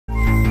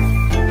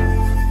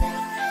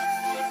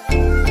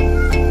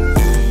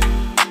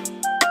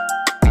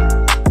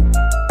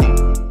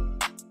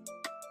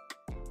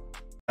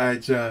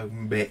Alright, y'all,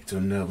 I'm back to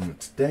another one.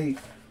 Today,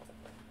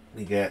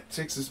 we got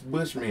Texas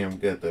Bushman. We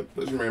got the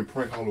Bushman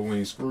Prank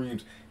Halloween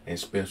Screams and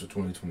Special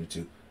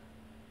 2022.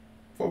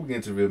 Before we get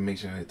into the video, make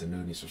sure you hit the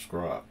note and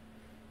subscribe.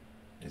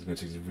 It's gonna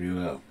check this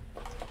video out.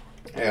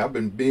 Hey, I've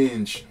been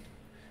binge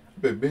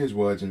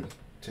watching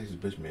Texas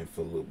Bushman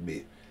for a little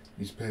bit.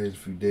 These past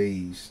few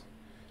days,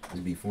 it's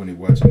be funny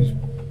watching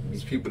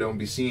these people that don't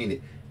be seeing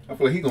it. I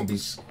feel like he gonna be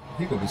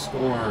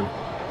scoring.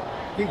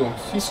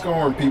 He's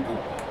scoring people.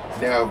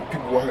 Now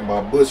people walking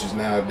by bushes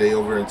nowadays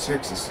over in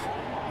Texas.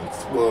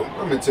 Well,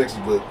 I'm in Texas,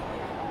 but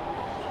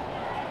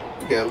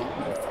we got.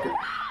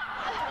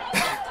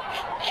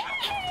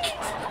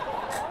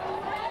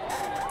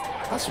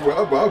 I swear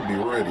I'll be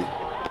ready.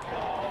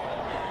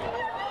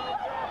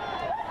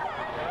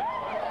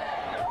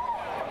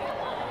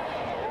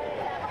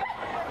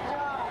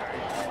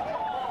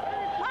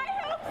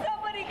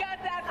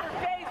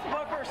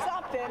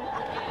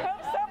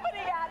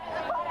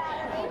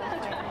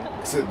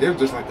 So there's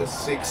just like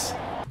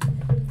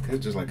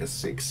a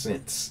sixth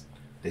sense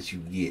that you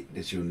get,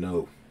 that you'll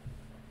know.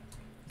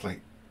 It's like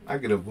I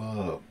get a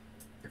vibe.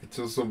 I can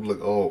tell something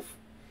look off.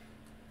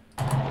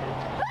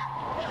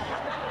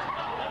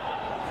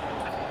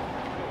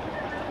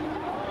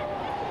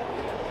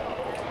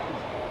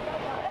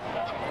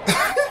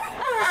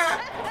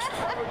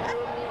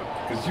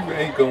 Cause you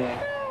ain't going,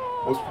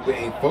 most people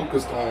ain't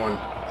focused on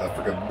a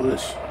freaking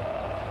bush.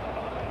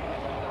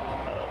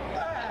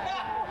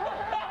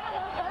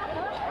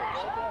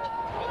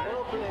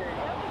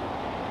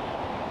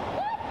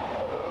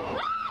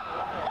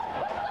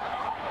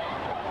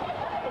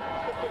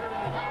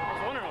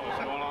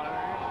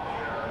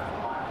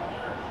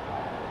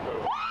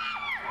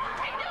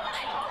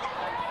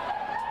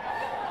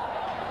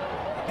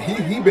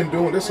 He been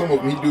doing this. Some of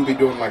them he do be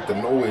doing like the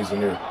noise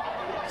in there.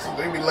 So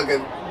they be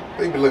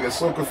looking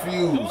so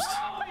confused.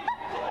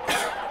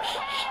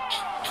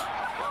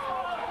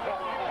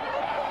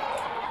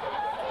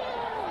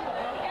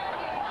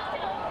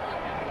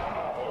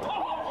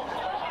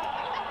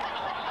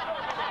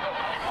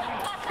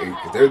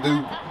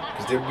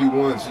 Cause there be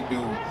ones he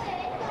do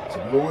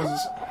some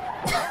noises.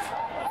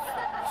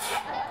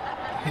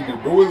 He do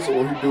noises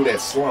or he do that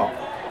slop,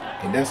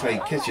 and that's how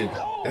you catch it.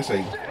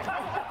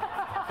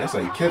 That's how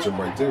you catch him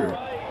right there.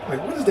 Like,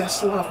 what is that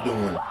sloth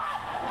doing?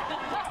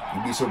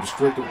 You be so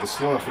distracted with the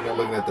sloth, you're not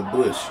looking at the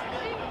bush.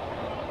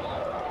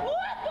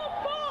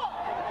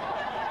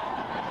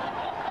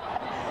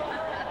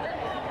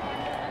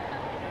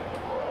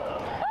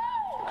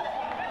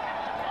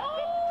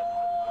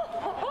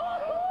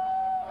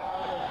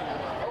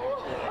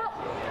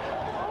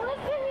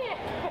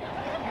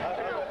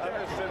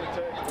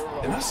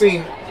 And I've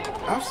seen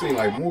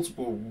like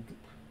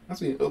I've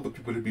seen other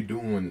people that be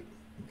doing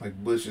like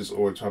bushes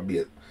or try to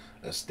be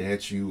a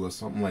statue or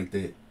something like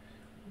that.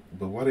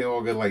 But why they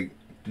all got like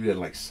do that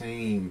like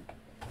same?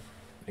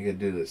 They gotta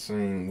do the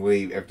same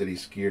wave after they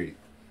scare you.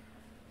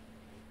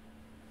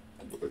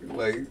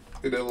 Like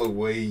do that little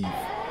wave,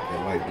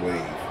 that light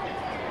wave.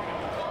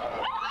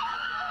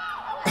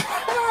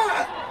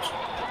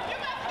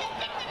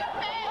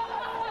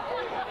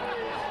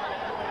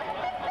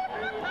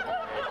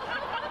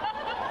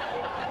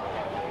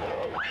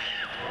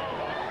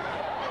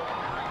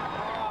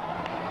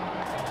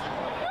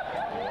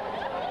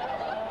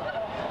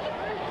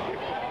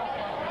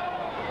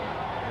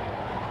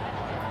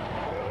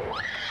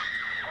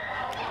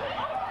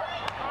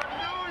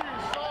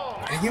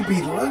 And you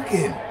be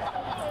looking.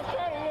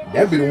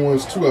 That be the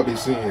ones too I be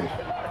seeing.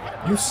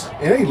 And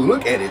they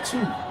look at it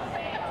too.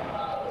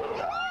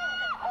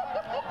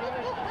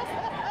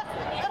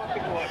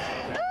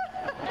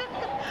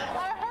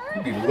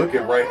 You be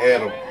looking right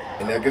at them,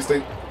 and I guess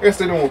they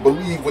don't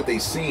believe what they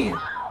seeing.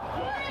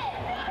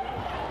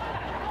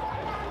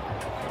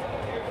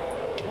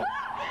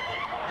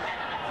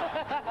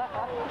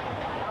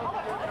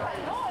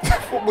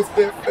 What was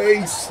that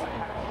face?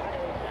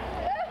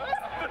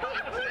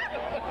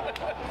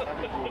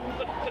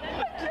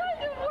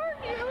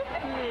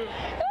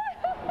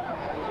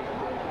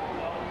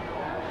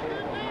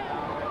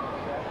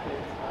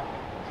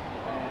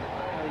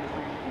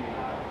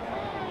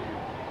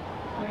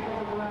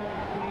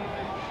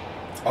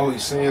 Oh,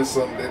 he's saying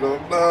something they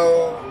don't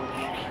know.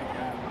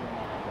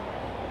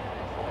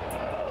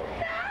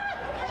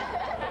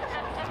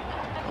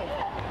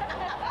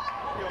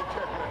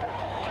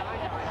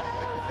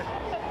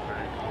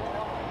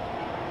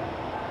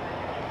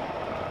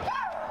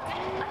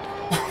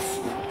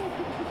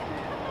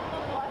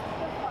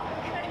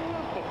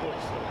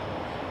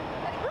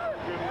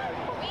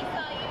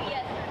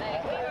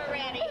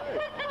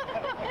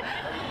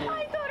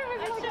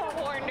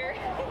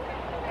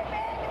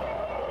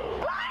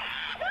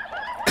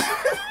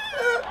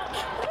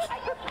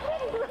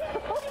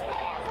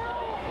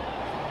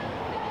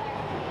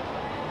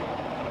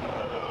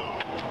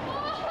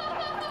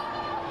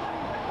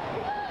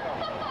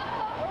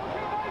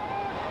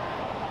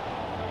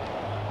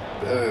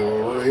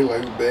 Oh, he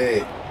like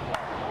bad.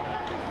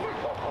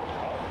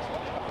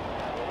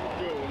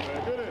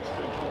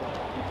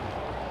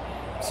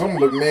 Some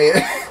look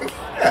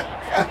mad.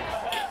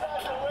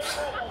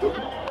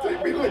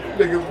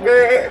 nigga's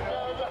mad.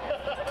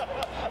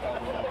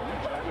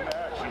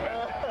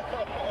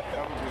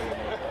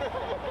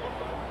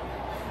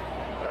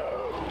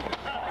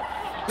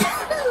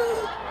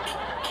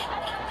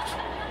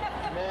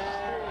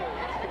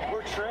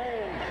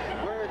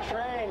 We're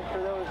trained for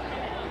those.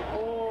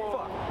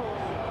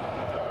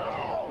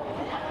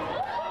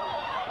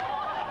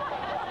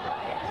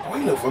 Oh,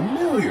 he look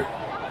familiar.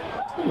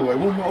 He look like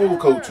one of my old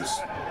coaches.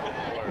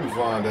 Let me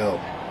find out.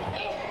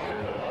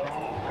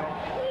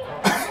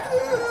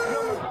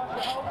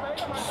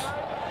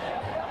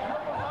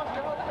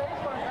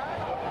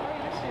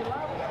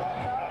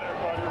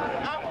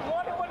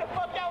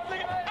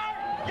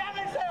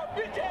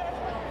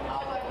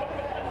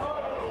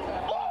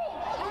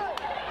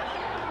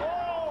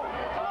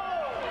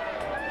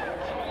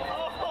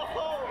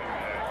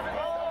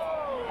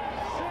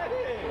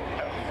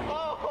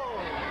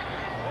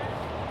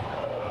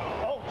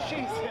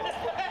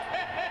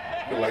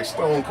 Look like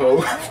Stone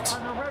Cold. On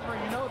the river,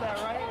 you know that,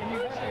 right? And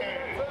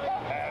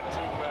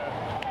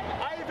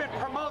I even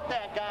promote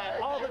that guy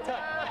all the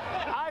time.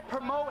 I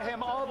promote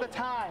him all the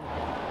time.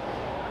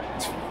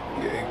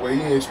 Yeah, well,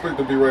 he ain't expect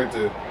to be right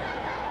there.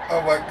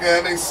 Oh my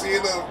God, they see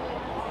it up.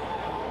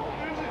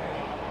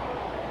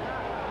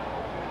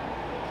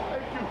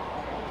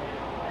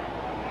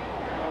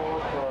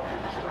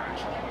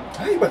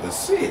 How you about to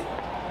sit?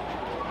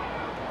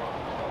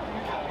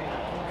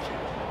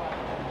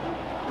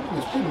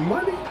 You spending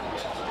money?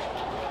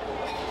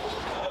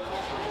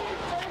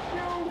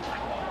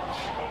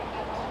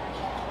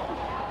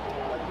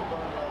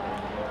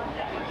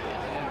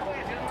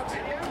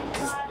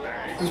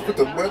 Just put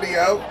the money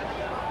out.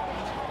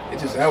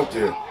 It's just out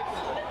there.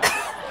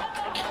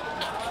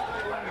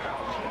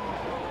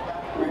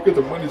 Where you get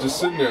the money just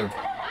sitting there? I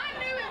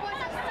knew it was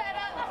a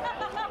setup.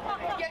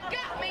 You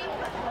got me,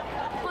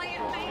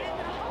 playing man.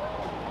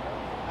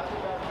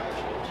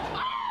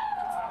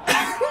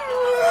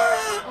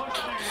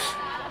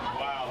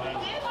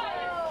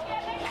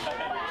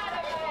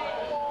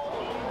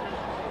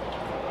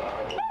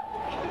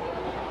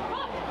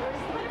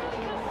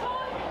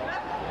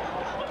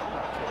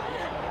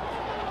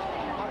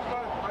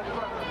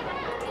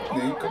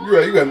 You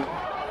right, you got.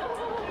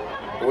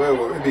 Well,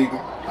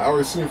 I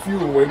already seen a few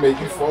where they make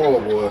you fall,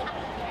 boy.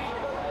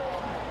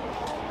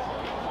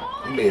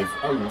 I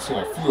already seen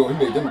a few, he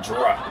made them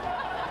drop.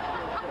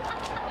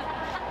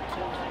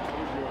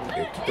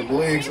 Yeah, keep them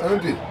legs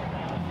under.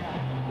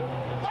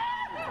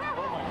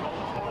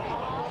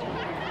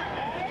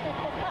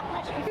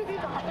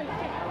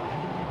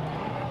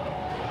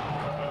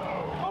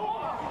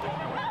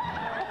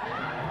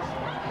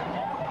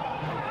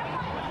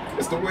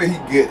 It's the way he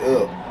get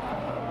up.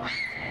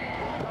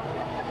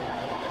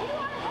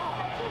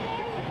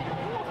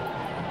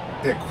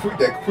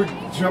 That quick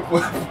jump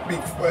would be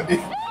funny.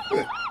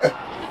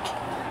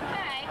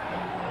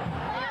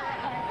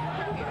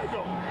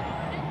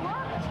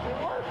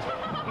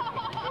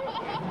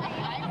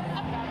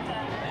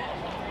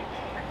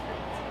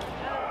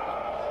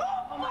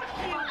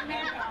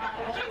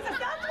 Jesus,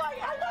 that's why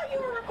I thought you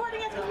were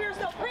recording us because we were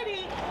so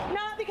pretty,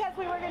 not because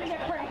we were going to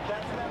get pranked.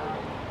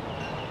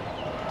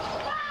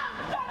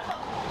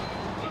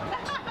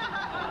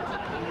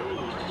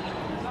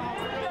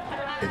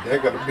 And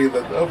that gotta be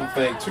the other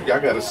thing too. Y'all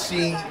gotta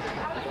see.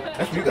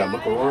 That's when you gotta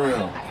look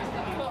around.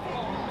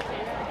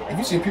 If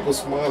you see people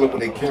smiling with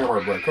their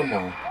camera, bro, come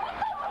on.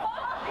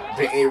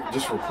 They ain't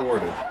just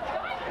recording.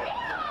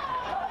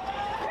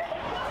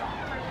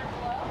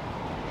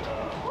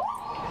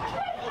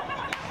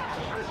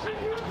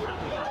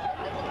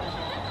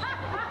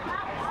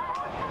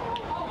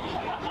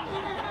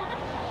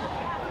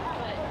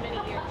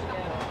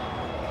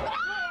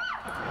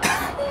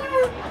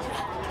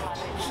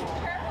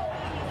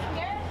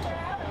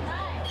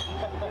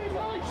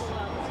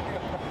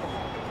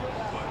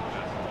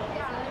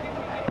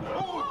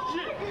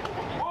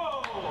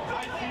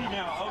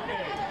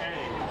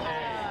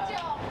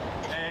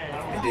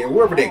 And then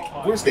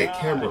where's that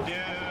camera?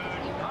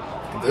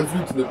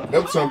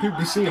 That's some people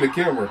be seeing the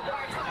camera.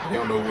 They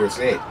don't know where it's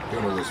at. They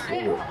don't know where it's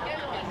for.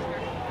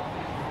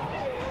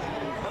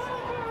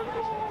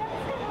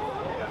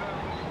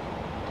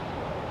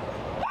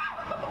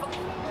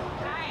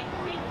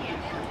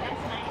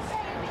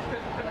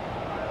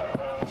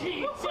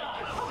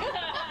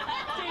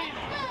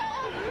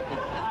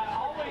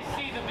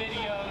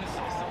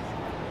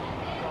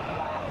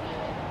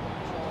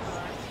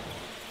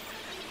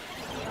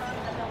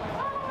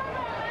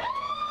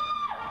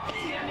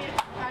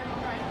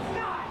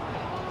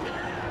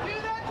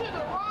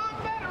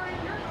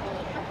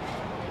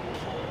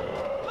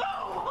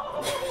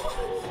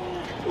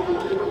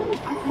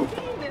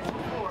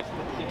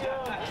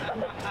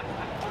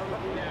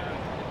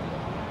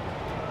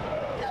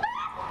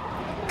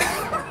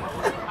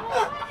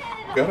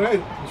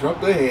 Gotta drop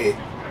the head.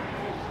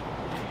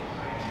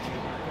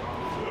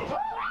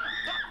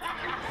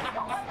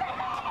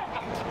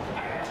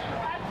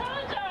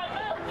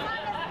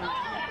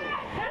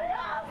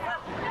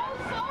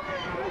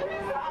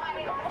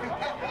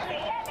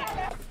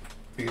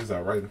 He's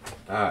alright.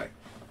 Alright.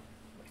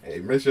 Hey,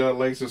 make sure y'all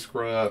like,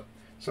 subscribe.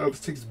 Shout out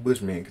to Texas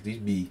Bushman, because these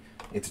be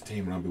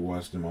entertainment. I'll be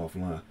watching them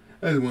offline.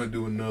 I just want to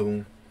do another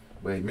one.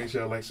 But hey, make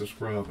sure y'all like,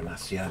 subscribe, and I'll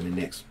see y'all in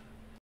the next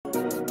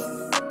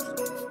one.